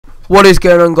What is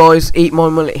going on, guys?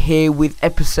 Eatmymullet here with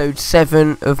episode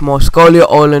 7 of my Skylia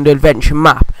Island adventure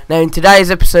map. Now in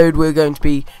today's episode we're going to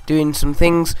be doing some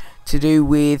things to do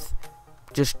with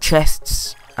just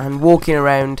chests and walking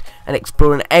around and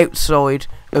exploring outside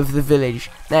of the village.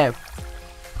 Now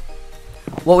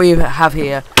what we have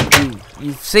here,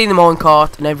 you've seen the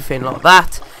minecart and everything like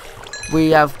that. We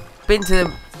have been to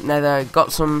the nether,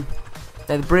 got some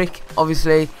nether brick.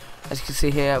 Obviously, as you can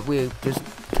see here, we're just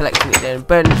collecting it down and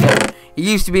burning it down. It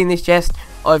used to be in this chest.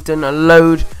 I've done a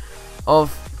load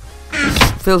of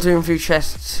filtering through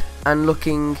chests and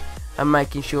looking and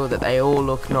making sure that they all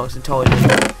look nice and tidy.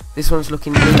 This one's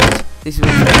looking neat. This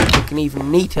one's looking even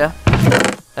neater.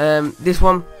 This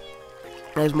one,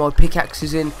 there's my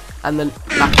pickaxes in and the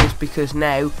lapis, because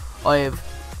now I have,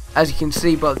 as you can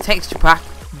see by the texture pack,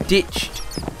 ditched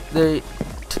the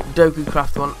Doku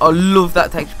Craft one. I love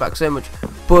that texture pack so much,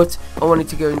 but I wanted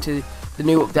to go into the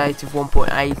new update of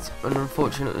 1.8, and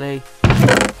unfortunately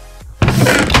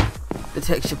the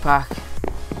texture pack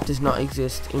does not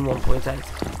exist in 1.8,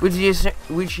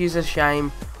 which is a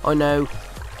shame, I know,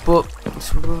 but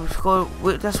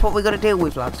that's what we got to deal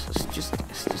with, lads. It's just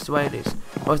the way it is.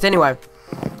 Right, anyway,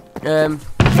 here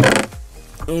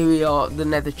we are, the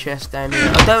nether chest down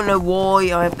here. I don't know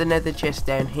why I have the nether chest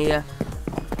down here,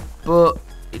 but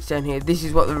it's down here. This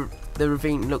is what the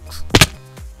ravine looks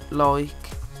like.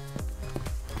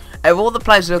 Out of all the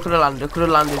places I could have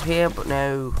landed here, but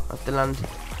now I have to land.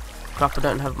 Crap, I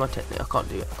don't have my technique. I can't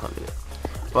do it.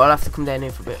 But I'll have to come down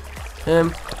here for a bit.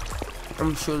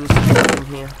 I'm sure there's something in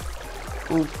here.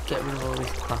 Oh, get rid of all this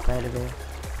crap out of here.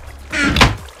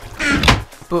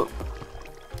 But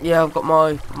yeah, I've got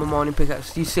my mining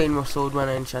pickaxe. You've seen my sword when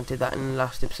I enchanted that in the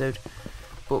last episode.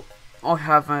 But I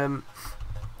have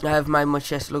made my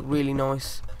chest look really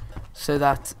nice, so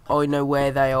that I know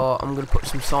where they are. I'm going to put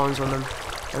some signs on them,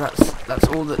 and that's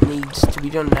all that needs to be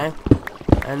done now.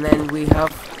 And then we have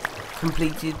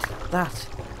completed that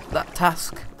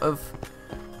task of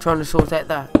trying to sort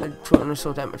out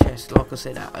my chest, like I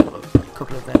said a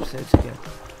couple of episodes ago.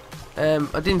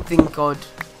 I didn't think I'd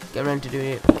get around to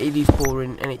doing it. It is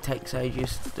boring and it takes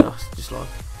ages. Just like,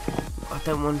 I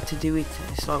don't want to do it.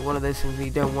 It's like one of those things that you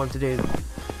don't want to do.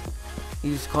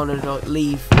 You just kind of like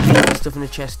leave the stuff in the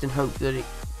chest and hope that it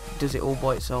does it all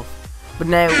by itself. But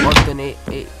now I've done it,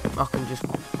 I can just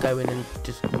go in and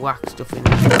just whack stuff in.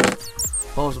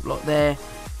 Balls up like there.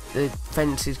 The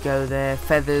fences go there.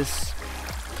 Feathers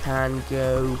can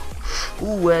go.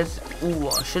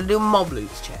 I should do a mob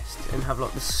loot chest and have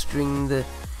like the string.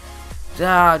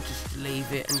 Just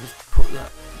leave it and just put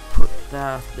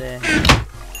that there.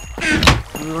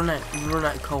 Run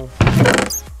out of coal.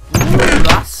 Ooh,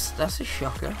 that's a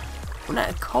shocker. Run out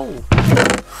of coal.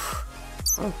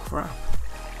 Oh crap,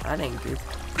 that ain't good.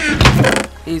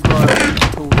 Here's my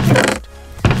tool chest.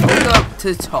 I'm gonna go up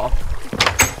to the top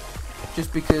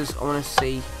just because I want to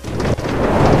see.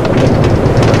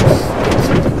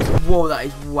 Whoa, that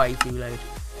is way too loud.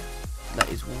 That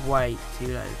is way too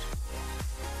loud.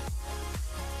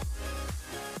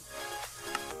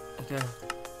 Okay.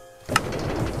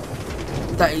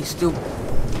 That is still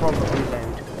probably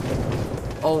loud.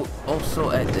 I'll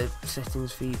sort out the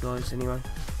settings for you guys anyway.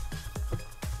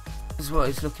 This is what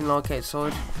it's looking like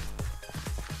outside.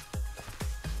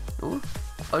 Ooh,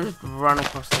 I just ran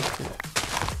across this.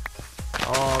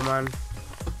 Oh man,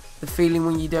 the feeling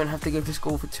when you don't have to go to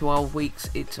school for 12 weeks,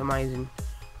 it's amazing.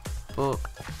 But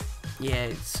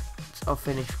yeah, I've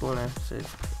finished school now, so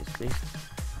it's finished.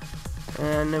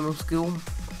 No more school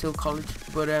till college.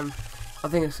 But I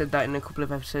think I said that in a couple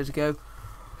of episodes ago.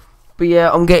 But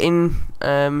yeah, I'm getting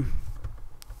a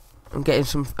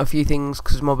few things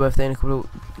because it's my birthday in a couple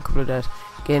of days.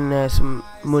 Getting some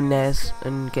monies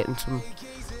and getting some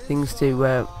things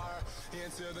to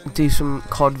do some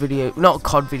COD video, not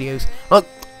COD videos. Like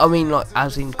I mean, like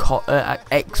as in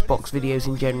Xbox videos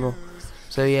in general.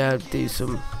 So yeah, do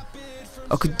some.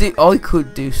 I could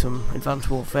do some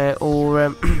Advanced Warfare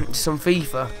or some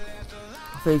FIFA.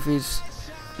 FIFA is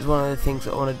one of the things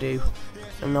that I want to do,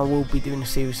 and I will be doing a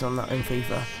series on that in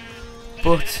FIFA.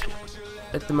 But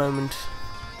at the moment,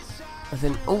 I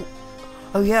think. Oh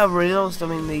yeah, I realised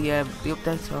I'm in the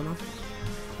update on it,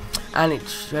 and it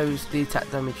shows the attack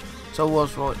damage. So I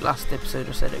was right. Last episode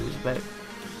I said it was about.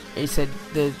 It said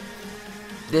the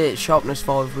sharpness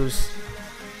 5 was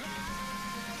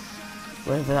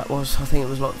whatever that was. I think it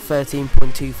was like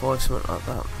 13.25, something like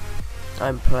that. I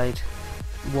haven't played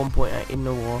 1.8 in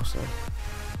the war, so.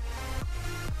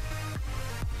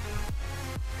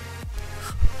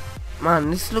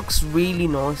 Man, this looks really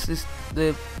nice.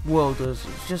 The world does.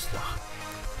 It's just,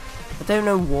 I don't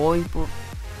know why, but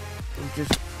I'm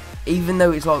just even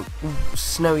though it's like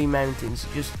snowy mountains,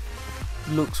 it just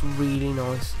looks really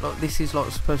nice. Like this is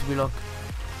like supposed to be like,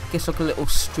 I guess like a little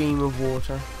stream of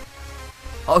water.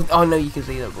 I know you can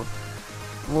see that, but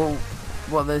well,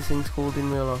 what are those things called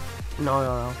in real life? In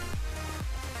IRL?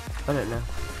 I don't know.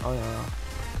 IRL.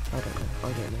 I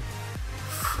don't know.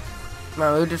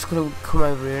 No, we're just gonna come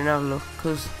over here and have a look,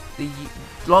 because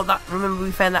like that. Remember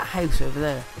we found that house over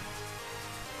there.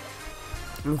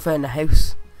 We found the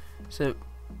house. So,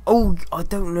 oh, I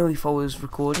don't know if I was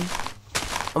recording.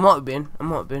 I might have been.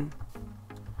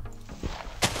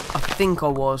 I think I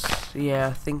was. Yeah,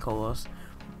 I think I was.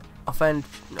 I found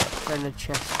a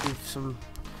chest with some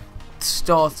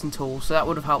starting tools, so that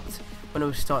would have helped when I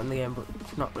was starting the game, but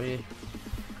it's not really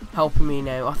helping me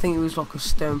now. I think it was like a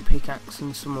stone pickaxe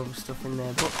and some other stuff in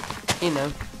there, but you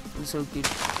know, it's all good.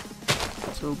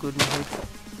 It's all good and good.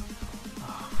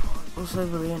 What's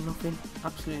over here? Nothing.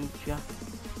 Absolutely jack.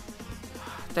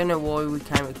 Don't know why we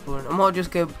came exploring. I might just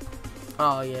go.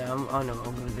 Oh yeah, I know what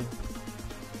I'm gonna do.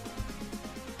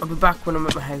 I'll be back when I'm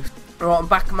at my house. Alright, I'm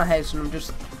back at my house and I'm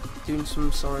just doing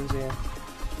some signs here.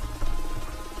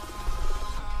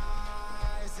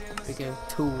 There we go.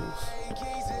 Tools.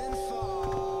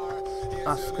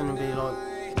 That's gonna be like.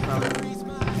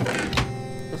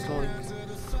 It's like.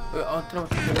 I don't know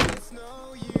what to do.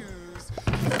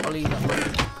 I'll leave that one.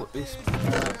 Put this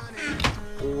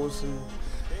ores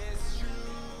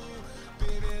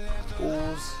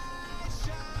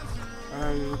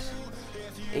and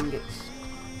ingots.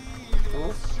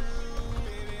 Oh.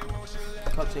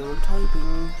 Can't see what I'm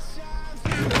typing.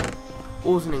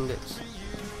 Ores and ingots.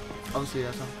 Obviously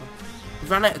that's after.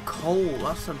 We've run out of coal.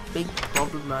 That's a big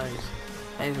problem, guys.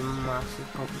 That is a massive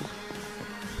problem.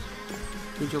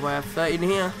 Good job I have 30 in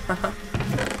here.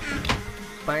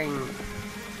 Bang.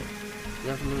 Do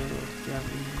you have any?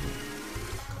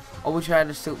 I wish I had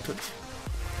a silk touch.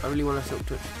 I really want a silk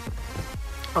touch.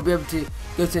 I'll be able to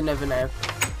go to Nether now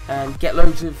and get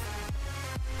loads of,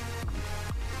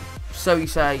 so you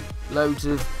say, loads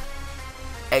of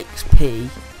XP,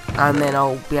 and then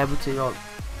I'll be able to like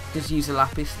just use a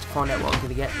lapis to find out what I'm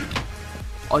gonna get.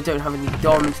 I don't have any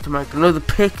diamonds to make another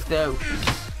pick though.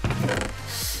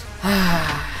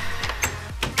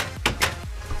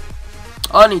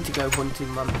 I need to go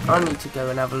hunting, man. I need to go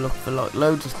and have a look for like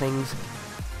loads of things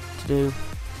to do.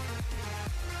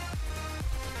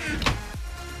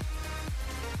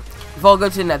 If I go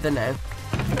to Nether now,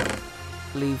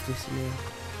 leave this in here.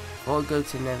 If I go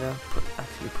to Nether,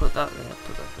 put that there,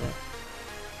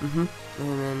 and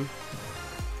then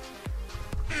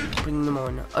bring them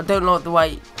on. I don't like the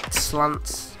way it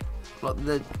slants, like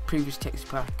the previous texture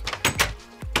pack.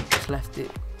 Just left it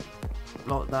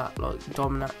like that, like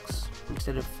diamond axe,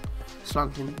 instead of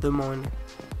slanting the mine.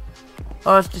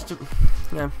 Oh, it's just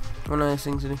yeah, one of those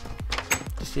things to do.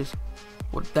 Just is.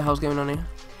 What the hell's going on here?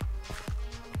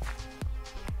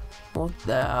 What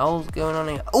the hell's going on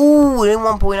here? Oh, in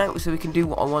 1.8, so we can do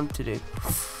what I want to do.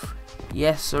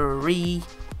 Yes, sirree.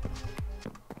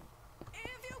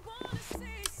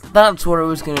 That's what I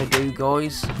was gonna do,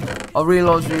 guys. I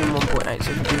realised we're in 1.8,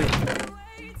 so we can do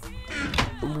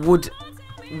it.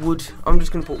 Wood. I'm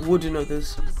just gonna put wood and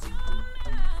others.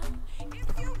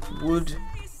 Wood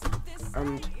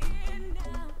and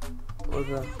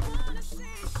other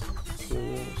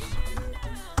materials.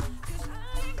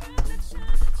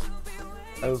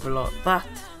 Over like that.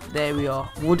 There we are.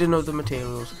 Wood and other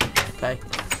materials. Okay.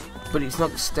 But it's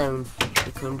not stone,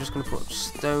 because I'm just gonna put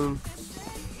stone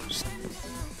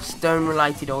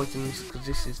related items, because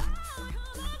this is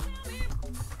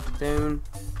stone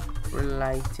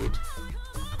related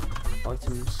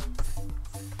items.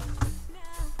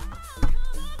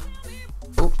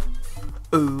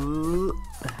 Oh,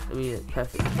 yeah,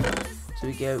 perfect. So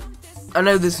we go. I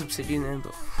know there's obsidian there,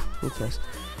 but who cares?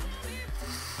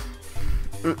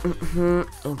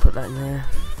 I'll put that in there.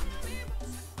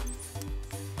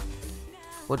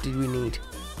 What did we need?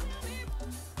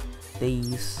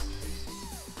 These.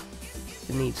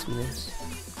 We need some of this.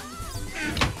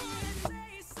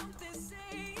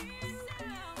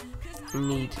 We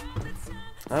need.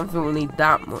 I don't think we'll need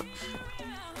that much.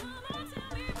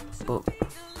 But.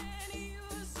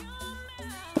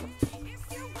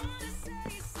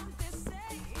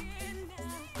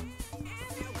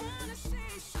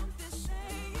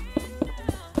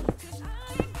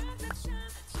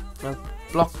 Now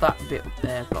block that bit up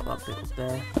there, block that bit up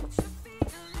there.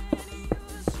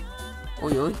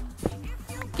 Oi oi.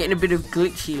 Getting a bit of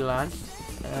glitchy lag.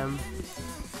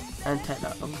 And take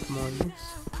that off more this.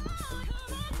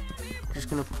 Just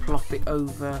gonna plop it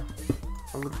over.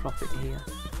 I'm gonna plop it here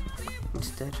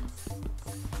instead.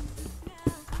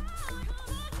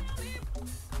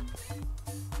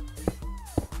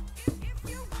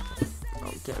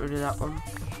 get rid of that one.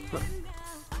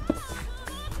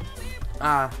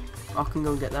 Ah, I can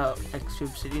go and get that extra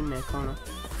obsidian there, can't I?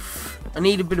 I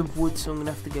need a bit of wood, so I'm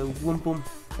gonna have to go whoom.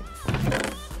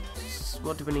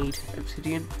 What do I need?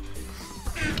 Obsidian.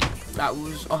 That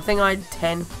was, I think I had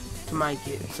 10 to make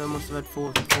it, so I must have had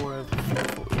 4 over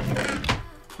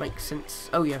 4. Makes sense.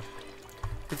 Oh yeah,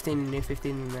 15 in there,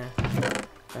 15 in there.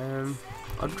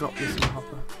 I'll drop this in the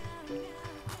hopper.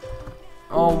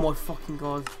 Oh my fucking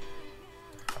god.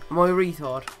 Am I a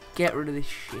retard? Get rid of this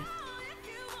shit.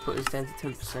 Put this down to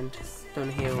 10%.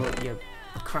 Don't hear all your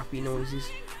crappy noises.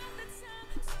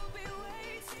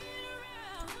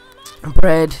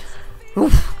 Bread.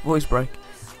 Oof, voice break.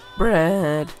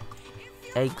 Bread.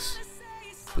 Eggs.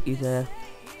 Put you there.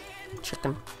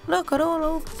 Chicken. Look at all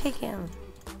those chicken.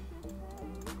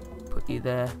 Put you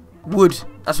there. Wood.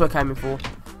 That's what I came in for.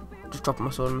 Just dropping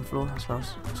my sword on the floor. That's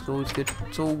nice. It's always good.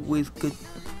 It's always good.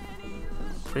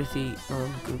 Pretty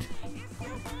good.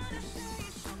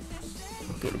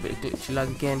 Getting a bit of glitchy lag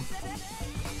again.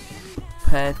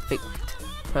 Perfect.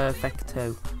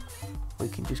 Perfecto. We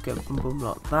can just go boom boom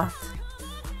like that.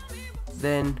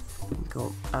 Then we can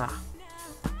go. Ah.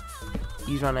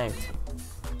 He's run out.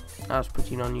 That's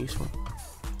pretty non-useful.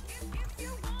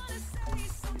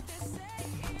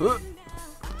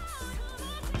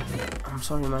 I'm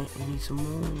sorry, mate. We need some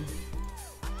more.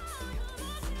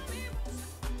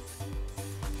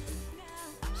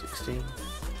 16.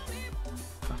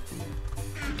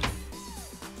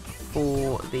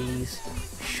 4 these.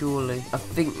 Surely. I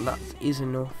think that is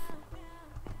enough.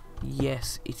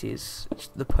 Yes, it is. It's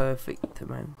the perfect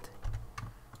amount.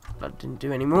 But I didn't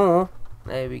do any more.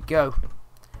 There we go.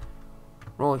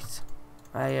 Right.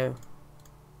 Ayo.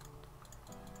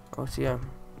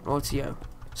 Rightio.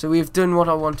 So we've done what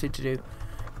I wanted to do.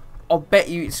 I'll bet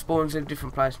you it spawns in a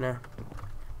different place now.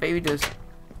 Bet you it does.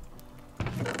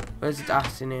 Where's the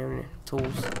ass in here?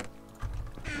 Tools.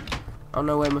 I don't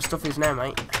know where my stuff is now,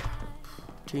 mate.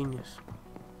 Genius.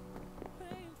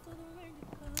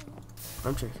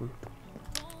 I'm joking.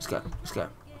 Let's go. Let's go.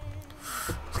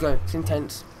 Let's go. It's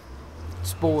intense.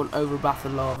 Spawn over a bath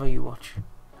of lava. You watch.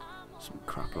 Some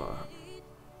crap like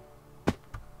that.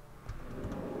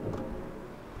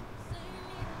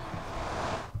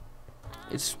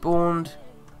 It's spawned.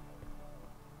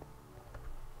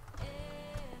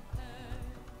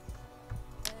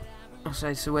 I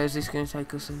say, so where's this going to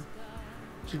take us in?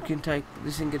 So we can take,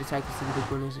 this isn't going to take us to the big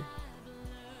one, is it?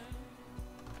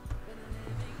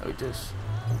 Oh, it does.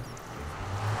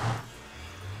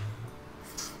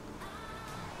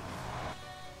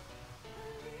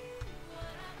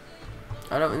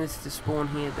 I don't want this to spawn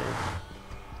here though.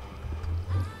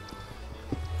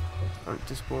 I want it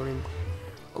to spawn in.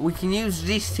 We can use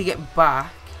this to get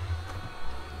back.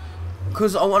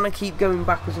 Because I want to keep going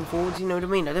backwards and forwards, you know what I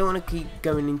mean? I don't want to keep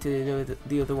going into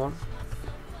the other one.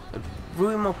 It'd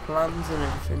ruin my plans and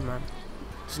everything, man.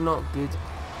 It's not good.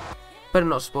 Better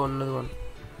not spawn another one.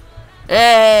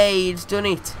 Hey, it's done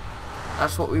it.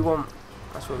 That's what we want.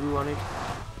 That's what we wanted.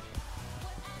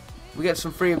 We get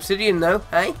some free obsidian though,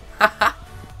 hey? Haha.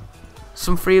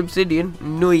 Some free obsidian.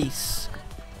 Nice.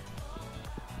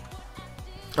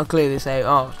 I'll clear this out.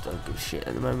 Oh, I don't give a shit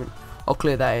at the moment. I'll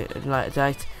clear that out at a later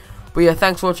date. But yeah,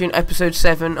 thanks for watching episode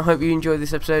 7. I hope you enjoyed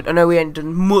this episode. I know we ain't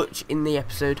done much in the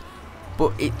episode,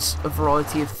 but it's a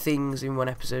variety of things in one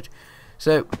episode.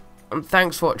 So,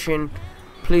 thanks for watching.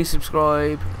 Please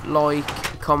subscribe, like,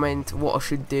 comment what I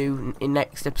should do in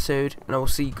next episode. And I will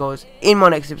see you guys in my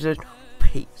next episode.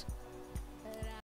 Peace.